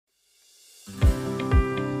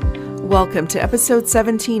Welcome to episode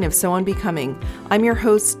 17 of So Unbecoming. I'm your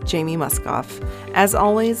host, Jamie Muskoff. As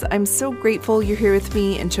always, I'm so grateful you're here with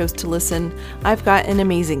me and chose to listen. I've got an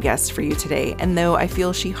amazing guest for you today, and though I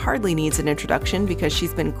feel she hardly needs an introduction because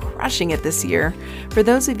she's been crushing it this year, for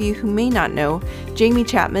those of you who may not know, Jamie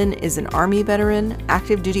Chapman is an Army veteran,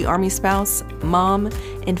 active duty Army spouse, mom,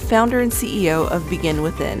 and founder and CEO of Begin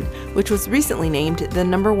Within, which was recently named the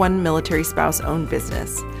 #1 military spouse-owned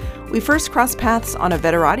business. We first crossed paths on a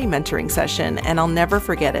Veterati mentoring session, and I'll never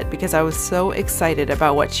forget it because I was so excited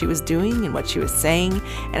about what she was doing and what she was saying,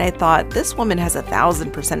 and I thought, this woman has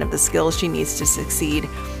 1,000% of the skills she needs to succeed.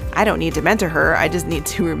 I don't need to mentor her, I just need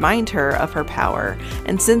to remind her of her power.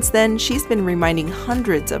 And since then, she's been reminding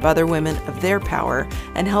hundreds of other women of their power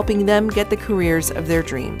and helping them get the careers of their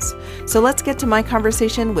dreams. So let's get to my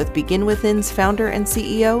conversation with Begin Within's founder and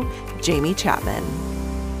CEO, Jamie Chapman.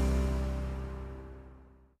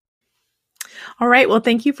 All right. Well,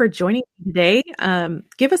 thank you for joining me today.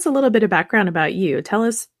 Give us a little bit of background about you. Tell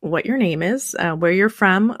us what your name is, where you're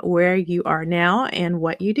from, where you are now, and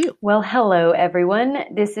what you do. Well, hello, everyone.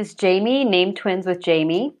 This is Jamie, named twins with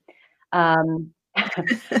Jamie. I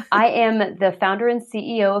am the founder and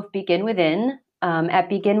CEO of Begin Within. At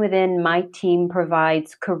Begin Within, my team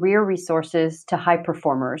provides career resources to high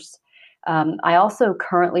performers. I also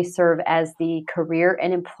currently serve as the career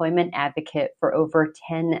and employment advocate for over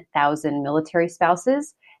 10,000 military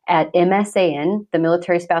spouses at MSAN, the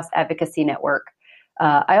Military Spouse Advocacy Network.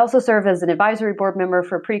 I also serve as an advisory board member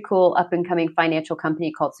for a pretty cool up-and-coming financial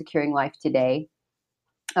company called Securing Life Today.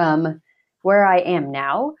 Where I am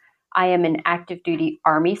now, I am an active duty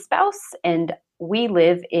Army spouse, and we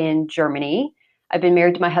live in Germany. I've been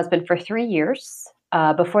married to my husband for 3 years.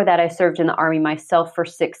 Before that, I served in the Army myself for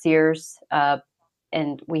 6 years,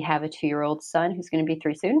 and we have a 2-year-old son who's going to be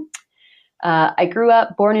 3 soon. I grew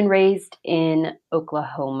up, born and raised in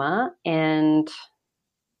Oklahoma, and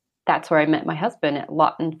that's where I met my husband at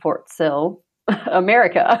Lawton, Fort Sill,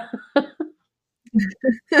 America.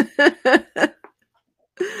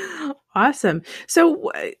 Awesome.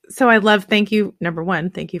 So I love, thank you. Number one,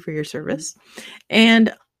 thank you for your service.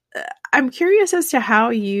 And I'm curious as to how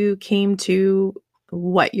you came to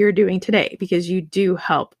what you're doing today, because you do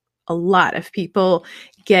help a lot of people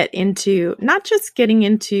get into, not just getting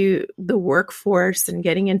into the workforce and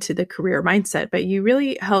getting into the career mindset, but you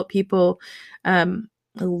really help people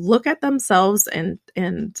look at themselves and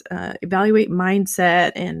evaluate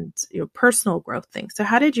mindset and personal growth things. So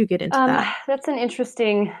how did you get into that? That's an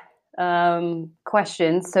interesting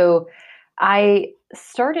question. So I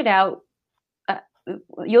started out,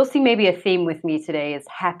 you'll see maybe a theme with me today is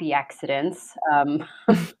happy accidents.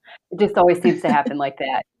 It just always seems to happen like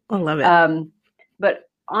that. I love it. But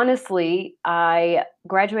honestly, I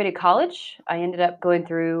graduated college. I ended up going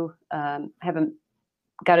through,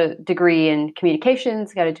 got a degree in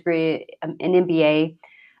communications, got a degree in MBA.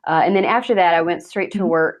 And then after that, I went straight to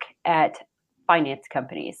work at finance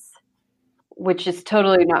companies, which is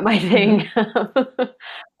totally not my thing. So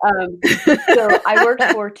I worked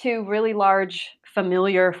for 2 really large,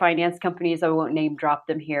 familiar finance companies. I won't name drop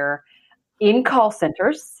them here, in call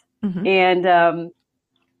centers. Mm-hmm. And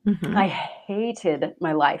I hated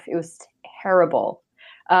my life. It was terrible.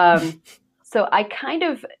 So I kind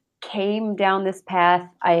of came down this path.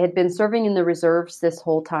 I had been serving in the reserves this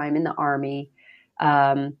whole time in the Army.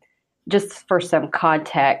 Just for some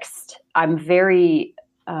context, I'm very,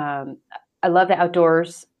 I love the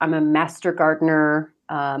outdoors. I'm a master gardener.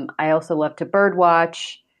 I also love to bird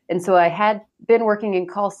watch. And so I had been working in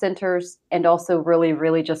call centers and also really,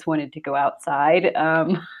 really just wanted to go outside.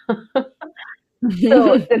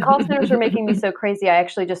 So the call centers were making me so crazy. I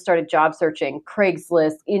actually just started job searching,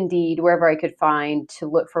 Craigslist, Indeed, wherever I could find to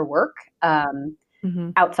look for work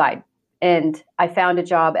outside. And I found a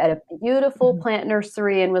job at a beautiful plant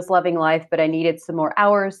nursery and was loving life, but I needed some more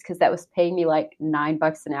hours because that was paying me like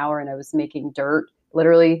 $9 an hour, and I was making dirt,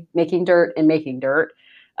 literally making dirt and making dirt.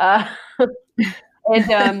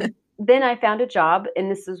 And then I found a job,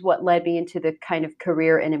 and this is what led me into the kind of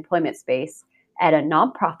career and employment space at a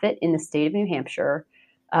nonprofit in the state of New Hampshire,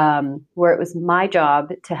 where it was my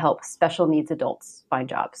job to help special needs adults find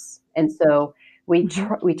jobs. And so we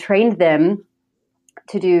trained them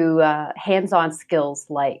to do hands-on skills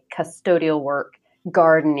like custodial work,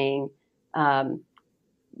 gardening,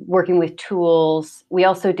 working with tools. We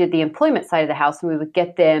also did the employment side of the house, and we would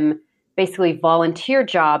get them basically volunteer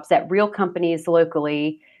jobs at real companies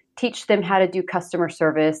locally, teach them how to do customer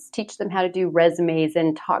service, teach them how to do resumes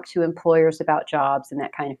and talk to employers about jobs and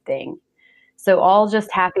that kind of thing. So all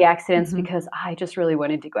just happy accidents because I just really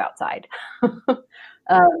wanted to go outside.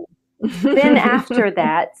 Then after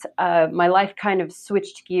that, my life kind of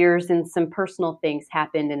switched gears and some personal things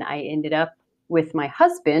happened, and I ended up with my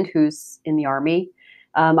husband, who's in the Army.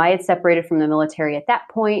 I had separated from the military at that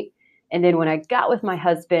point. And then when I got with my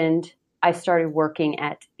husband, I started working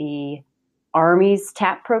at the Army's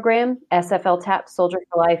TAP program, SFL TAP, Soldier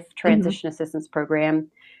for Life Transition Assistance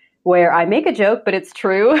Program, where I make a joke, but it's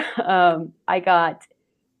true. I got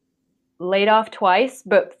laid off twice,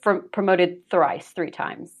 but promoted thrice, 3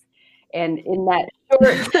 times. And in that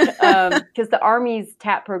short, because the Army's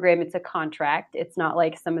TAP program, it's a contract. It's not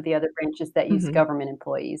like some of the other branches that use government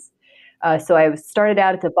employees. So I started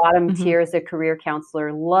out at the bottom tier as a career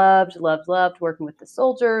counselor, loved working with the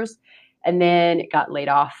soldiers, and then it got laid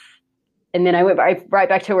off. And then I went right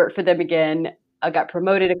back to work for them again. I got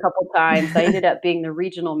promoted a couple times. I ended up being the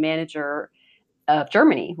regional manager of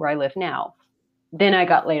Germany, where I live now. Then I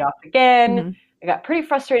got laid off again. I got pretty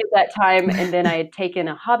frustrated at that time. And then I had taken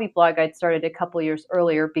a hobby blog I'd started a couple years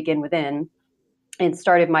earlier, Begin Within, and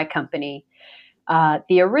started my company.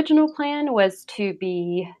 The original plan was to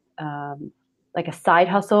be like a side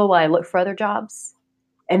hustle while I looked for other jobs.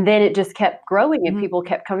 And then it just kept growing and people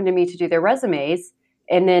kept coming to me to do their resumes.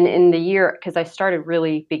 And then in the year, because I started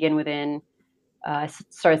really Begin Within,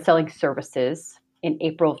 started selling services in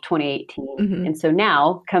April of 2018. And so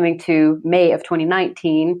now coming to May of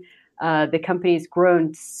 2019, the company's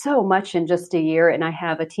grown so much in just a year. And I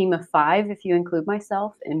have a team of 5, if you include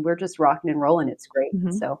myself, and we're just rocking and rolling. It's great.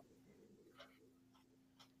 So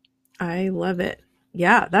I love it.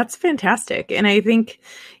 Yeah, that's fantastic. And I think,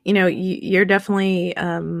 you're definitely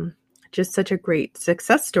just such a great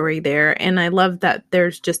success story there. And I love that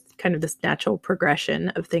there's just kind of this natural progression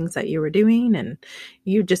of things that you were doing and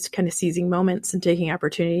you just kind of seizing moments and taking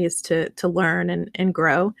opportunities to learn and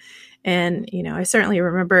grow. And, I certainly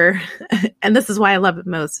remember, and this is why I love it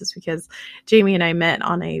most, is because Jamie and I met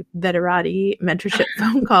on a Veterati mentorship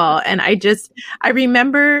phone call. And I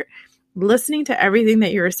remember listening to everything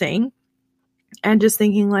that you were saying and just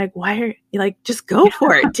thinking like, why are you like, just go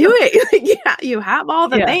for it, do it. Yeah, you have all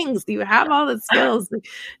the things, you have all the skills,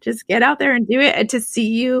 just get out there and do it. And to see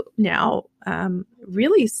you now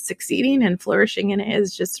really succeeding and flourishing in it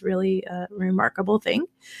is just really a remarkable thing.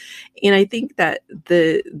 And I think that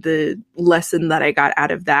the lesson that I got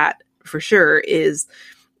out of that for sure is,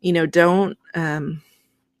 don't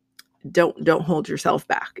hold yourself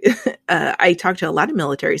back. I talk to a lot of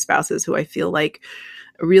military spouses who I feel like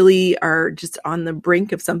really are just on the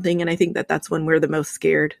brink of something. And I think that that's when we're the most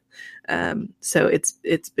scared. So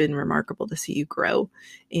it's been remarkable to see you grow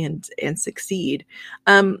and succeed.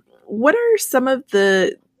 What are some of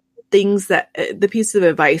the things the pieces of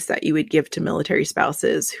advice that you would give to military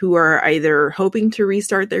spouses who are either hoping to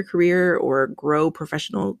restart their career or grow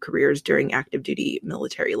professional careers during active duty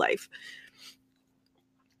military life?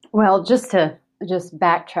 Well, just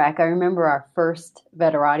backtrack. I remember our first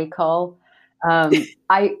Veterati call.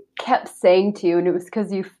 I kept saying to you, and it was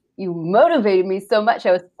because you motivated me so much.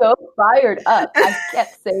 I was so fired up. I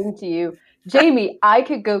kept saying to you, Jamie, I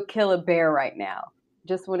could go kill a bear right now.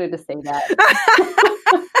 Just wanted to say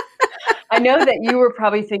that. I know that you were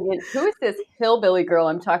probably thinking, who is this hillbilly girl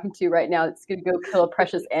I'm talking to right now that's going to go kill a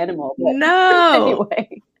precious animal? But no.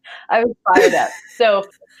 Anyway, I was fired up. So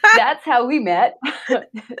that's how we met,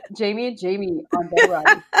 Jamie and Jamie on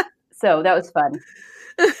Veterati. So that was fun.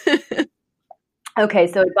 Okay,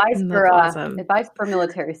 so advice for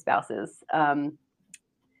military spouses. I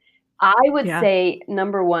would say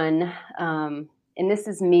number one, and this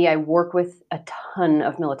is me, I work with a ton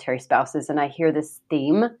of military spouses and I hear this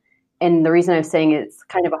theme. And the reason I'm saying it's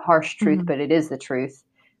kind of a harsh truth, but it is the truth.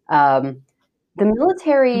 The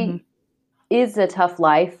military is a tough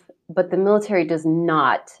life, but the military does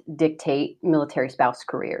not dictate military spouse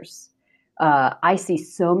careers. I see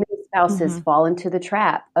so many spouses fall into the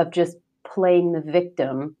trap of just playing the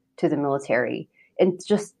victim to the military. And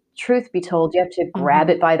just truth be told, you have to grab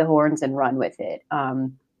it by the horns and run with it.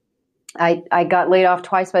 I got laid off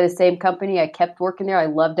twice by the same company. I kept working there. I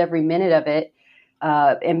loved every minute of it.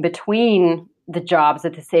 In between the jobs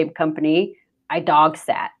at the same company, I dog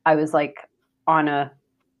sat. I was like on a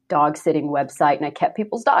dog sitting website and I kept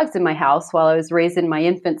people's dogs in my house while I was raising my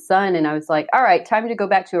infant son. And I was like, all right, time to go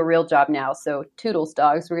back to a real job now. So toodles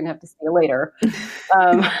dogs, we're going to have to see you later.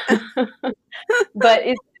 But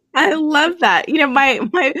I love that.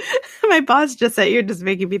 My boss just said, you're just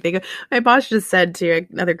making me think of, my boss just said to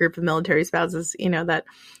another group of military spouses, that,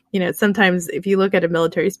 sometimes if you look at a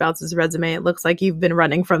military spouse's resume, it looks like you've been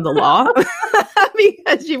running from the law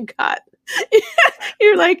because you've got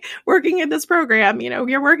You're like working at this program,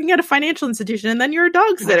 you're working at a financial institution, and then you're a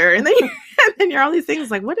dog sitter, and then you're all these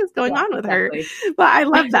things. Like, what is going on with her? But I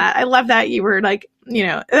love that. I love that you were like,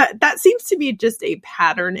 that seems to be just a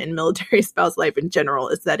pattern in military spouse life in general,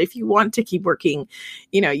 is that if you want to keep working,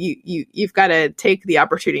 you've got to take the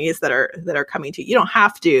opportunities that are coming to you. You don't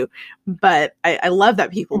have to, but I love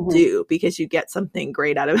that people do, because you get something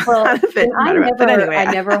great out of it. I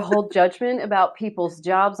never hold judgment about people's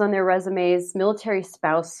jobs on their resumes. Military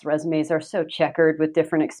spouse resumes are so checkered with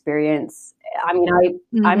different experience. I mean,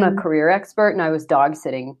 I'm a career expert, and I was dog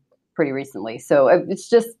sitting pretty recently. So it's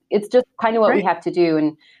just kind of what we have to do.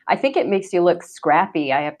 And I think it makes you look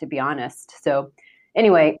scrappy, I have to be honest. So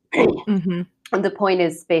anyway, the point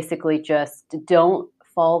is basically just don't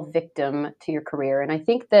fall victim to your career. And I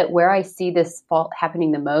think that where I see this fault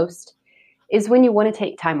happening the most is when you want to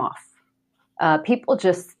take time off. I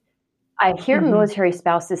hear military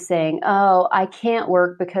spouses saying, oh, I can't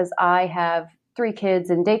work because I have 3 kids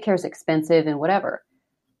and daycare is expensive and whatever.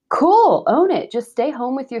 Cool. Own it. Just stay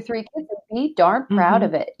home with your 3 kids and be darn proud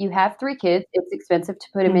of it. You have 3 kids. It's expensive to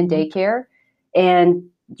put them in daycare. And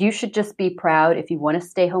you should just be proud. If you want to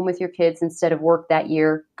stay home with your kids instead of work that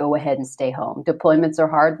year, go ahead and stay home. Deployments are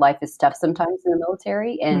hard. Life is tough sometimes in the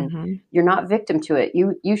military, and you're not victim to it.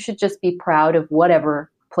 You should just be proud of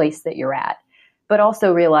whatever place that you're at, but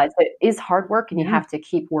also realize that it is hard work and you have to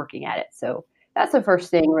keep working at it. So that's the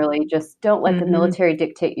first thing, really. Just don't let the military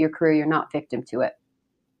dictate your career. You're not victim to it.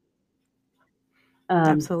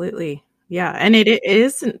 Absolutely. Yeah. And it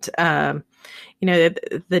isn't,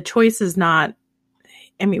 the choice is not,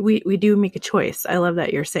 I mean, we do make a choice. I love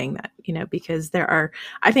that you're saying that, because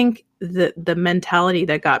I think the mentality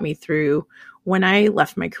that got me through when I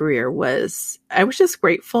left my career was, I was just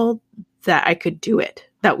grateful that I could do it,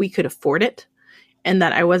 that we could afford it, and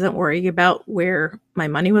that I wasn't worrying about where my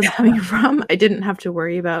money was coming from. I didn't have to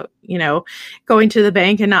worry about, going to the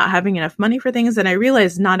bank and not having enough money for things. And I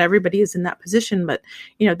realized not everybody is in that position, but,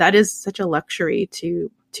 that is such a luxury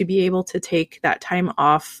to be able to take that time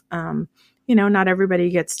off. Not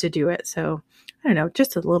everybody gets to do it. So I don't know,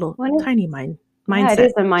 just a little tiny mindset. Yeah, it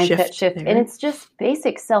is a mindset shift. And it's just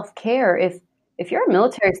basic self-care. If you're a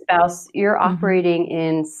military spouse, you're operating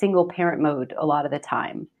in single parent mode a lot of the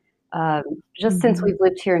time. Since we've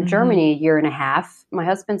lived here in Germany a year and a half, my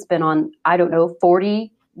husband's been on,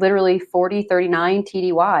 39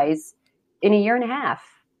 TDYs in a year and a half.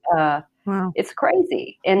 Wow. It's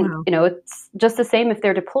crazy. And, it's just the same if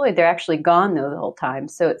they're deployed. They're actually gone, though, the whole time.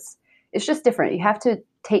 So it's just different. You have to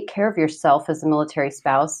take care of yourself as a military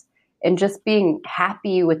spouse, and just being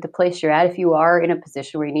happy with the place you're at. If you are in a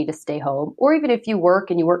position where you need to stay home, or even if you work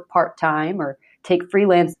and you work part-time or take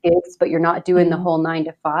freelance gigs, but you're not doing the whole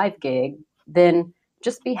 9-to-5 gig, then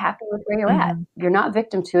just be happy with where you're at. You're not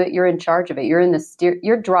victim to it. You're in charge of it. You're in the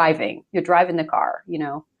you're driving the car,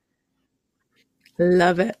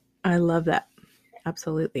 Love it. I love that.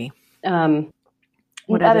 Absolutely.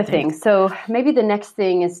 What other things? So maybe the next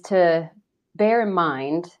thing is to bear in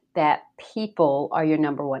mind that people are your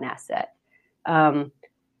number one asset.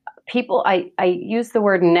 People, I use the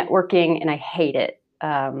word networking and I hate it.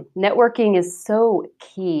 Networking is so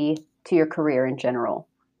key to your career in general.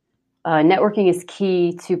 Networking is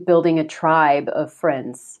key to building a tribe of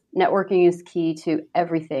friends. Networking is key to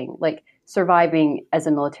everything, like surviving as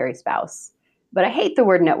a military spouse. But I hate the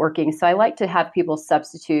word networking, so I like to have people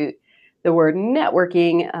substitute the word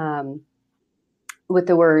networking with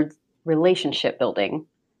the word relationship building,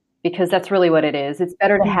 because that's really what it is. It's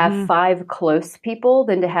better to have 5 close people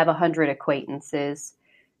than to have 100 acquaintances.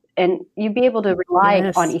 And you'd be able to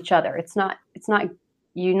rely on each other.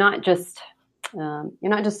 You're not just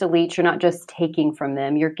a leech. You're not just taking from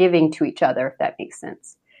them. You're giving to each other, if that makes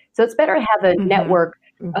sense. So it's better to have a network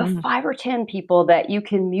of 5 or 10 people that you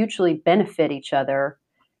can mutually benefit each other,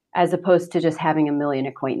 as opposed to just having a million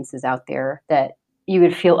acquaintances out there that you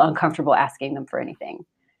would feel uncomfortable asking them for anything.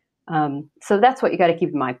 So that's what you got to keep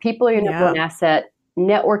in mind. People are your number one asset.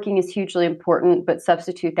 Networking is hugely important, but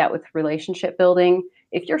substitute that with relationship building.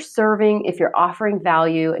 If you're serving, if you're offering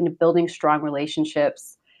value and building strong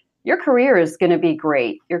relationships, your career is going to be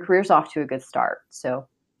great. Your career's off to a good start. So.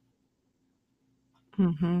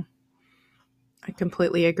 I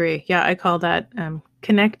completely agree. Yeah, I call that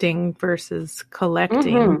connecting versus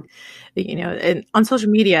collecting. And on social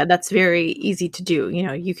media, that's very easy to do.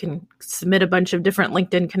 You can submit a bunch of different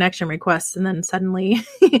LinkedIn connection requests, and then suddenly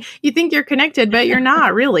you think you're connected, but you're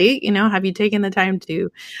not really. Have you taken the time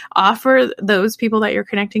to offer those people that you're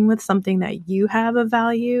connecting with something that you have of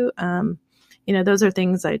value? those are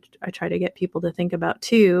things I try to get people to think about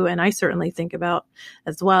too. And I certainly think about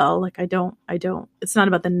as well. Like it's not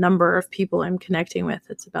about the number of people I'm connecting with.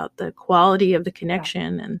 It's about the quality of the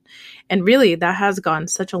connection. And really that has gone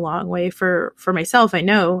such a long way for myself, I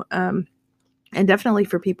know. And definitely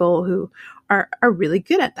for people who are really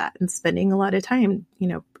good at that and spending a lot of time,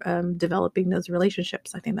 developing those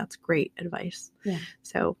relationships. I think that's great advice. Yeah.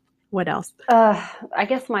 So what else? I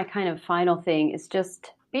guess my kind of final thing is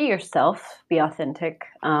just be yourself, be authentic.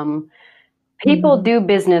 People do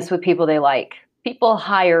business with people they like. People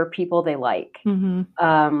hire people they like.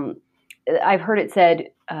 I've heard it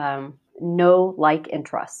said, know, like, and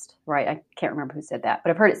trust, right? I can't remember who said that,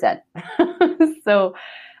 but I've heard it said. So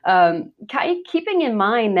keeping in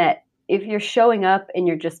mind that if you're showing up and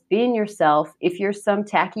you're just being yourself, if you're some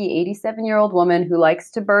tacky 87-year-old woman who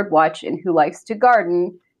likes to bird watch and who likes to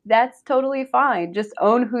garden, that's totally fine. Just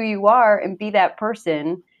own who you are and be that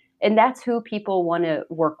person. And that's who people want to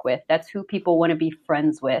work with. That's who people want to be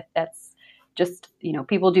friends with. That's just,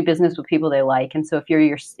 people do business with people they like. And so if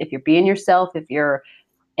you're being yourself, if you're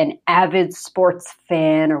an avid sports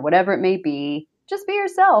fan or whatever it may be, just be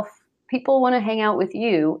yourself. People want to hang out with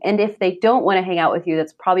you. And if they don't want to hang out with you,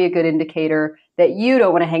 that's probably a good indicator that you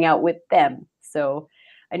don't want to hang out with them. So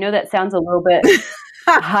I know that sounds a little bit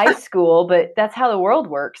high school, but that's how the world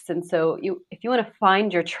works. And so if you want to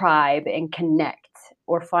find your tribe and connect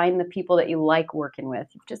or find the people that you like working with,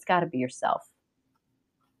 you've just got to be yourself.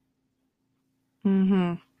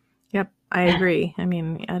 Yep. I agree. I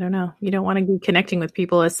mean, I don't know. You don't want to be connecting with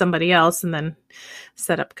people as somebody else and then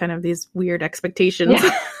set up kind of these weird expectations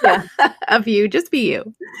of you. Just be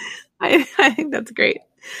you. I think that's great.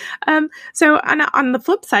 So on the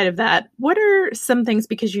flip side of that, what are some things,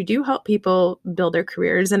 because you do help people build their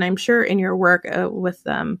careers, and I'm sure in your work with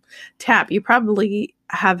TAP, you probably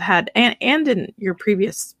have had, and in your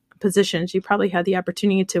previous positions, you probably had the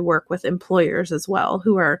opportunity to work with employers as well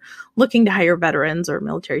who are looking to hire veterans or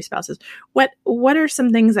military spouses. What are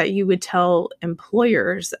some things that you would tell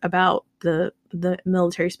employers about the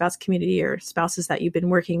military spouse community or spouses that you've been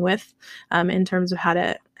working with in terms of how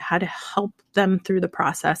to help them through the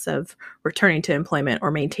process of returning to employment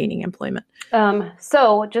or maintaining employment?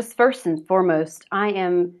 So just first and foremost, I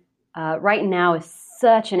am right now is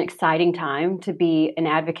such an exciting time to be an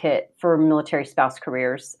advocate for military spouse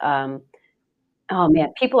careers. Oh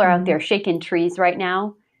man, people are out there shaking trees right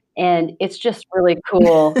now, and it's just really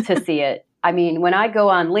cool to see it. I mean, when I go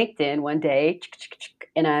on LinkedIn one day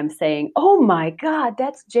and I'm saying, "Oh my God,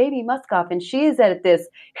 that's Jamie Muscoff, and she is at this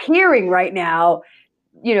hearing right now,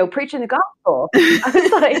 preaching the gospel." I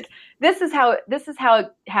was like, this is how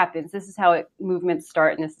it happens. This is how movements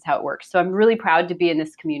start, and this is how it works. So I'm really proud to be in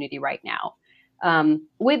this community right now.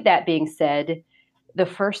 With that being said, the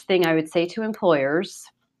first thing I would say to employers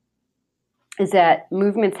is that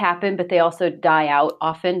movements happen, but they also die out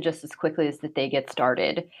often just as quickly as that they get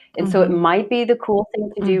started. And so it might be the cool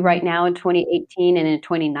thing to do right now in 2018 and in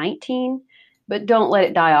 2019, but don't let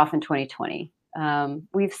it die off in 2020.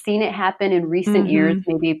 We've seen it happen in recent years,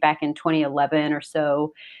 maybe back in 2011 or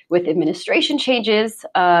so with administration changes.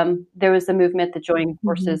 There was a movement, the Joining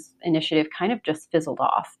Forces Initiative kind of just fizzled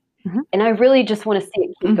off. And I really just want to see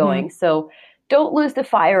it keep going. So don't lose the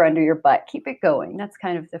fire under your butt. Keep it going. That's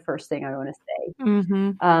kind of the first thing I want to say.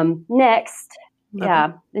 Next,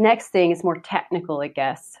 the next thing is more technical, I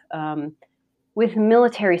guess. With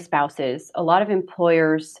military spouses, a lot of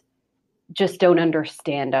employers just don't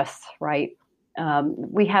understand us, right?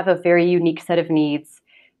 We have a very unique set of needs,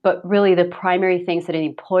 but really the primary things that an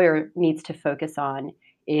employer needs to focus on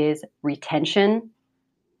is retention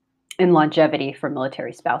and longevity for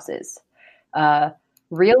military spouses.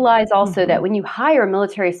 Realize also that when you hire a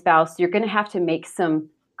military spouse, you're going to have to make some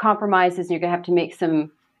compromises and you're going to have to make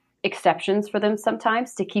some exceptions for them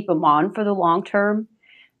sometimes to keep them on for the long term.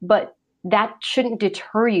 But that shouldn't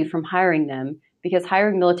deter you from hiring them, because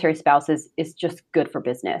hiring military spouses is just good for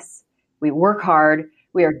business. We work hard.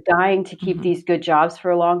 We are dying to keep these good jobs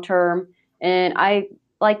for a long term. And I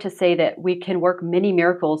like to say that we can work many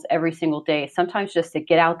miracles every single day, sometimes just to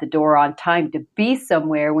get out the door on time, to be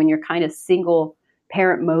somewhere when you're kind of single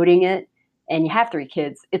parent moding it and you have 3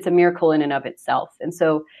 kids. It's a miracle in and of itself. And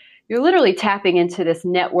so you're literally tapping into this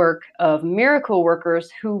network of miracle workers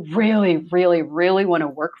who really, really, really want to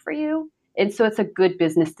work for you. And so it's a good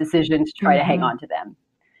business decision to try to hang on to them.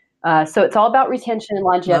 So it's all about retention and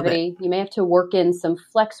longevity. You may have to work in some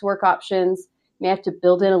flex work options. You may have to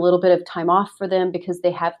build in a little bit of time off for them because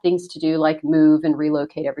they have things to do like move and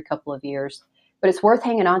relocate every couple of years. But it's worth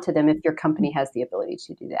hanging on to them if your company has the ability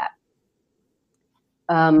to do that.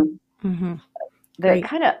 The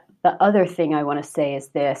kind of The other thing I want to say is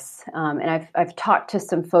this, and I've talked to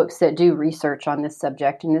some folks that do research on this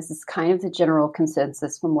subject, and this is kind of the general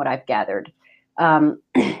consensus from what I've gathered.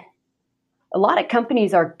 A lot of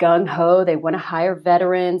companies are gung-ho. They want to hire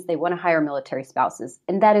veterans. They want to hire military spouses.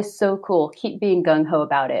 And that is so cool. Keep being gung-ho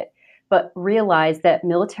about it. But realize that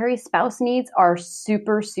military spouse needs are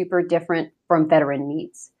super, super different from veteran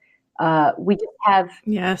needs. We just have,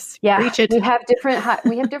 yes, preach it. we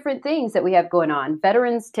have different things that we have going on.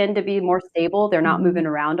 Veterans tend to be more stable. They're not moving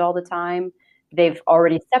around all the time. They've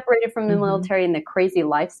already separated from the military and the crazy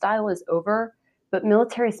lifestyle is over. But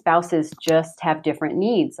military spouses just have different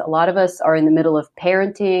needs. A lot of us are in the middle of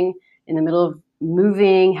parenting, in the middle of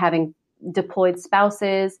moving, having deployed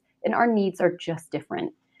spouses, and our needs are just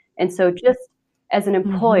different. And so just as an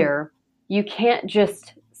employer, you can't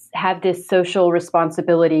just have this social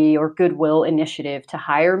responsibility or goodwill initiative to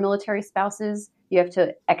hire military spouses. You have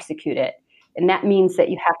to execute it. And that means that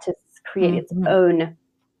you have to create its own,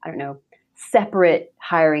 separate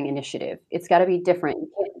hiring initiative. It's got to be different. You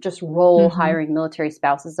can't just roll hiring military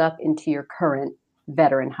spouses up into your current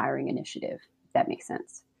veteran hiring initiative, if that makes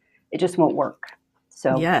sense. It just won't work.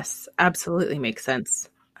 So yes, absolutely makes sense.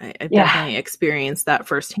 I've definitely experienced that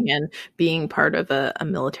firsthand being part of a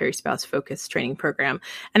military spouse focused training program.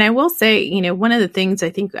 And I will say, one of the things I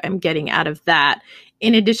think I'm getting out of that,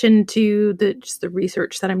 in addition to the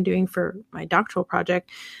research that I'm doing for my doctoral project,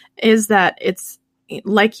 is that it's,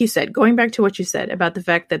 like you said, going back to what you said about the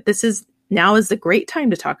fact that now is the great time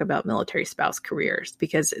to talk about military spouse careers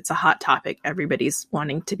because it's a hot topic. Everybody's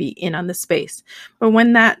wanting to be in on the space. But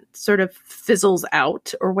when that sort of fizzles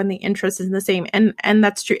out or when the interest is the same, and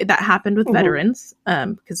that's true, that happened with veterans,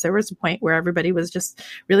 because there was a point where everybody was just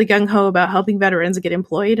really gung-ho about helping veterans get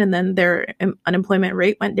employed, and then their unemployment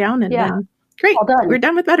rate went down, and then great, we're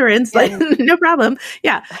done with veterans, like no problem.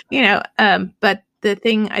 Yeah, but the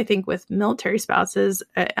thing I think with military spouses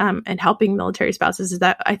and helping military spouses is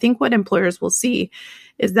that I think what employers will see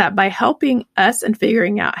is that by helping us and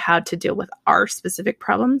figuring out how to deal with our specific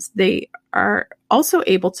problems, they are also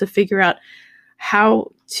able to figure out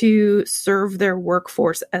how to serve their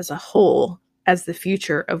workforce as a whole as the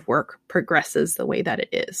future of work progresses the way that it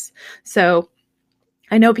is. So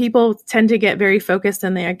I know people tend to get very focused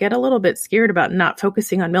and they get a little bit scared about not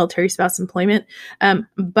focusing on military spouse employment.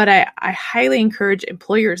 But I highly encourage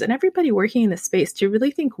employers and everybody working in this space to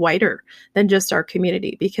really think wider than just our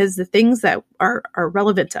community, because the things that are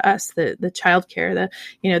relevant to us, the childcare,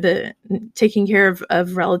 the taking care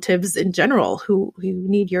of relatives in general who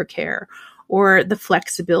need your care, or the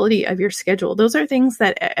flexibility of your schedule, those are things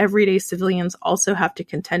that everyday civilians also have to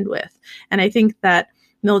contend with. And I think that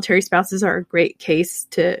military spouses are a great case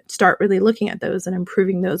to start really looking at those and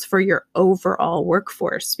improving those for your overall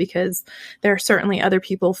workforce, because there are certainly other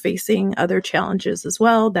people facing other challenges as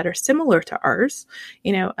well that are similar to ours,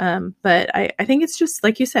 but I think it's just,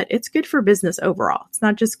 like you said, it's good for business overall. It's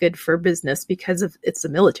not just good for business because it's a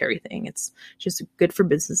military thing. It's just good for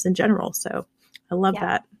business in general. So I love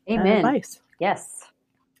that. Amen. Advice. Yes.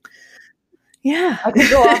 Yeah. I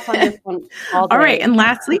could go off on this one all day. All right. And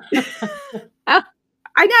lastly,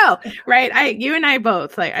 I know, right? You and I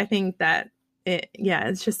both, I think that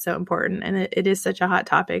it's just so important, and it is such a hot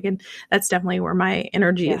topic, and that's definitely where my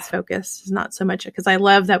energy is focused. It's not so much because I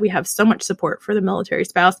love that we have so much support for the military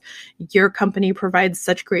spouse. Your company provides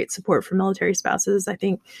such great support for military spouses. I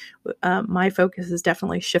think my focus is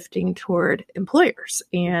definitely shifting toward employers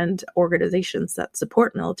and organizations that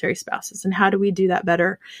support military spouses, and how do we do that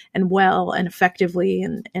better and well and effectively,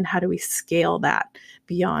 and how do we scale that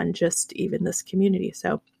beyond just even this community.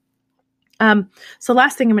 So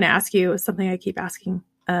last thing I'm going to ask you is something I keep asking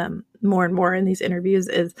more and more in these interviews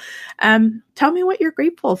is, tell me what you're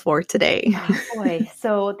grateful for today. Oh boy.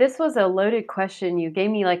 So this was a loaded question. You gave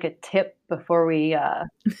me like a tip before we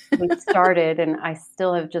started, and I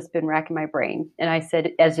still have just been racking my brain. And I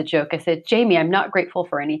said, as a joke, I said, Jamie, I'm not grateful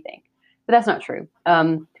for anything, but that's not true.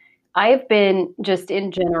 I have been just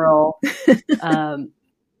in general,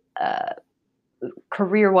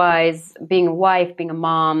 career-wise, being a wife, being a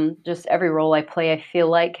mom, just every role I play, I feel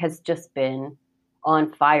like has just been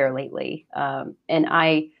on fire lately. And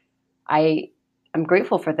I'm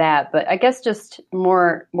grateful for that, but I guess just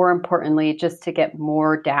more importantly, just to get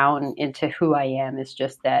more down into who I am is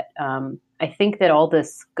just that, I think that all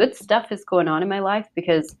this good stuff is going on in my life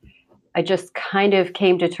because I just kind of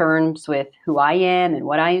came to terms with who I am and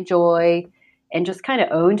what I enjoy, and just kind of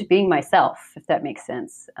owned being myself, if that makes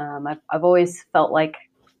sense. I've always felt like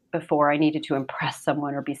before I needed to impress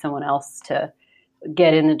someone or be someone else to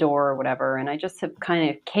get in the door or whatever. And I just have kind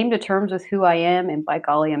of came to terms with who I am. And by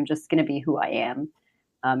golly, I'm just going to be who I am.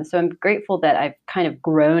 So I'm grateful that I've kind of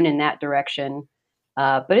grown in that direction.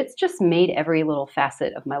 But it's just made every little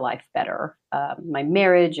facet of my life better. My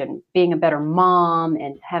marriage and being a better mom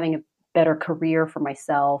and having a better career for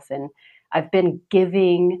myself. And I've been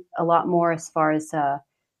giving a lot more as far as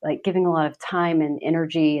like giving a lot of time and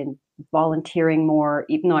energy and volunteering more,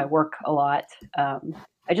 even though I work a lot.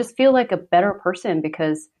 I just feel like a better person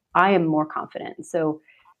because I am more confident. So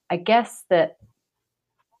I guess that,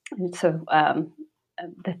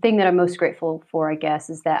 the thing that I'm most grateful for, I guess,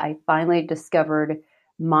 is that I finally discovered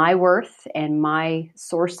my worth and my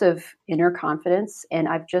source of inner confidence. And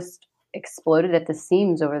I've just exploded at the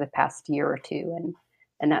seams over the past year or two.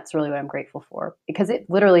 And that's really what I'm grateful for, because it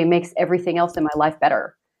literally makes everything else in my life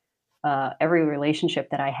better. Every relationship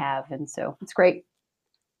that I have. And so it's great.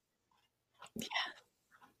 Yeah.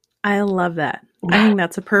 I love that. I think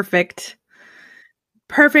that's a perfect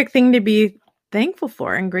thing to be thankful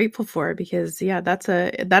for and grateful for, because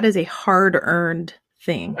that is a hard-earned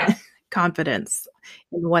thing. Confidence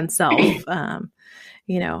in oneself. I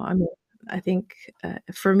mean, I think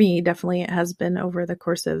for me, definitely it has been over the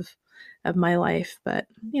course of my life, but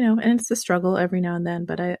and it's a struggle every now and then,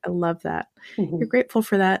 but I love that. Mm-hmm. You're grateful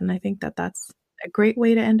for that. And I think that that's a great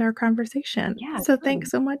way to end our conversation. Yeah. So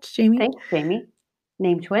thanks so much, Jamie. Thanks, Jamie.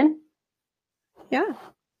 Name twin. Yeah.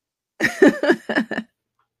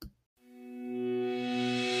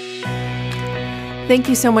 Thank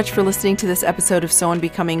you so much for listening to this episode of So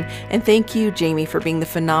Unbecoming, and thank you, Jamie, for being the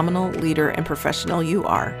phenomenal leader and professional you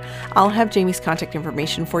are. I'll have Jamie's contact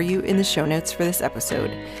information for you in the show notes for this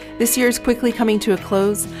episode. This year is quickly coming to a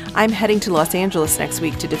close. I'm heading to Los Angeles next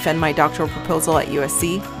week to defend my doctoral proposal at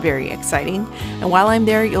USC. Very exciting. And while I'm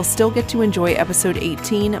there, you'll still get to enjoy episode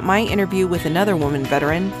 18, my interview with another woman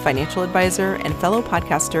veteran, financial advisor, and fellow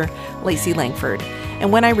podcaster, Lacey Langford.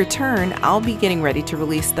 And when I return, I'll be getting ready to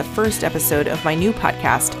release the first episode of my new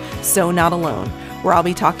podcast, So Not Alone, where I'll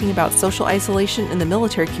be talking about social isolation in the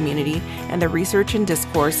military community and the research and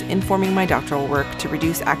discourse informing my doctoral work to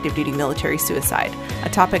reduce active duty military suicide, a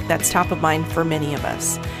topic that's top of mind for many of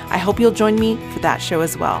us. I hope you'll join me for that show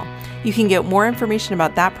as well. You can get more information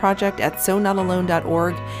about that project at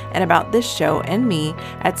sonotalone.org and about this show and me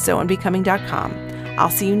at sounbecoming.com. I'll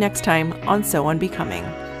see you next time on So Unbecoming.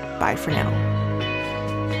 Bye for now.